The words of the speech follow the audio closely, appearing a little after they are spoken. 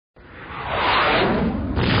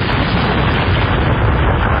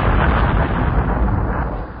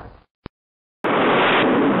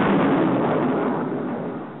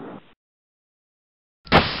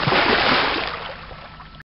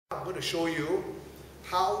to show you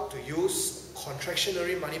how to use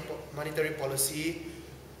contractionary monetary policy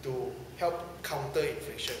to help counter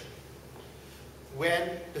inflation.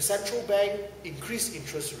 When the central bank increase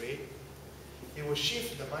interest rate, it will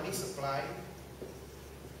shift the money supply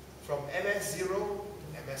from MS0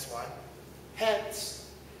 to MS1, hence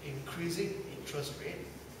increasing interest rate.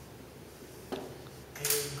 It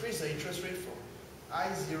will increase the interest rate from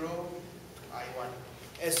I0 to I1.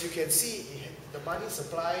 As you can see, the money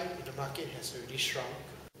supply in the market has already shrunk.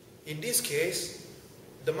 In this case,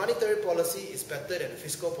 the monetary policy is better than the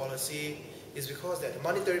fiscal policy is because that the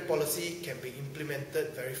monetary policy can be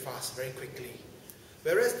implemented very fast, very quickly.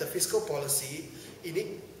 Whereas the fiscal policy, it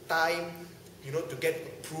needs time, to get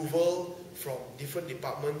approval from different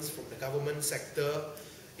departments, from the government sector,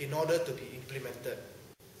 in order to be implemented.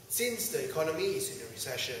 Since the economy is in a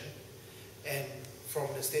recession, and from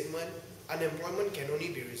the statement, unemployment can only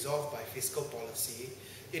be resolved by fiscal policy,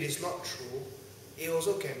 it is not true. It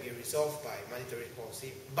also can be resolved by monetary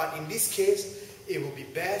policy. But in this case, it will be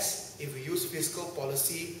best if we use fiscal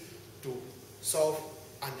policy to solve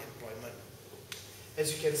unemployment.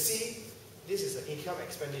 As you can see, this is an income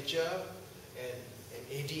expenditure and an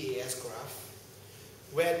ADAS graph.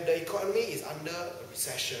 When the economy is under a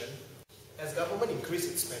recession, as government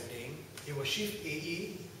increases its spending, it will shift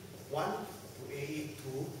AE1 to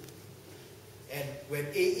AE2. And when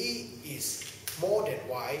AE is more than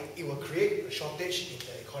Y, it will create a shortage in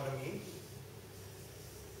the economy.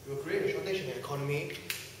 It will create a shortage in the economy.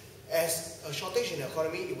 As a shortage in the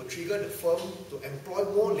economy, it will trigger the firm to employ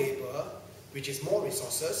more labor, which is more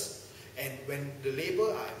resources. And when the labor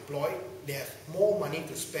are employed, they have more money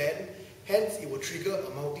to spend. Hence, it will trigger a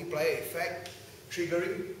multiplier effect,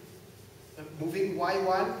 triggering, moving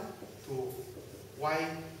Y1 to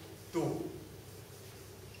Y2.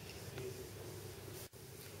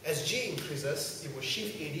 As G increases, it will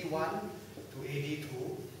shift AD1 to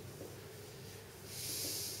AD2.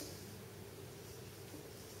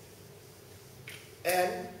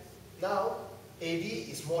 And now AD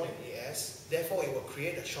is more than AS, therefore it will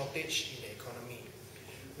create a shortage in the economy.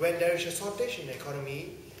 When there is a shortage in the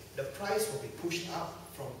economy, the price will be pushed up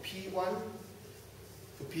from P1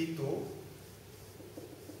 to P2.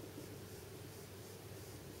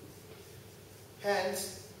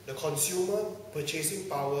 Hence, the consumer purchasing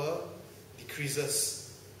power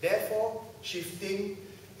decreases, therefore shifting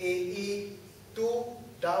AE2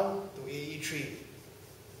 down to AE3.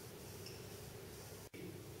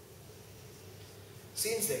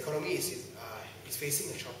 Since the economy is facing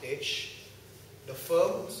a shortage, the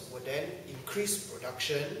firms will then increase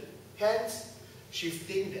production, hence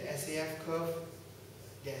shifting the SAF curve.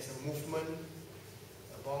 There is a movement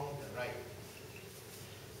along the right.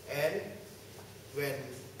 And when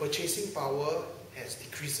purchasing power has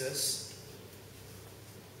decreases,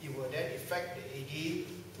 it will then affect the AD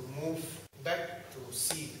to move back to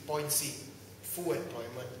C, point C, full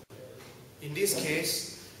employment. In this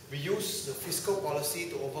case, we use the fiscal policy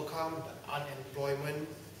to overcome the unemployment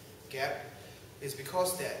gap. It's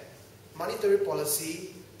because that monetary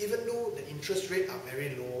policy, even though the interest rates are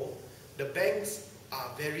very low, the banks are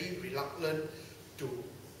very reluctant to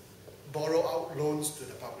borrow out loans to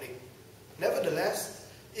the public. Nevertheless,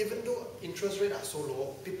 even though interest rates are so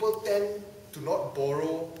low, people tend to not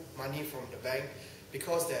borrow money from the bank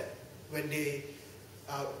because that when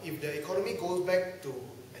if the economy goes back to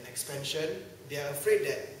an expansion, they are afraid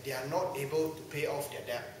that they are not able to pay off their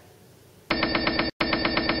debt.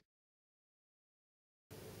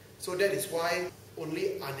 So that is why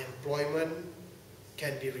only unemployment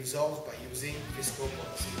can be resolved by using fiscal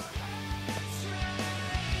policy.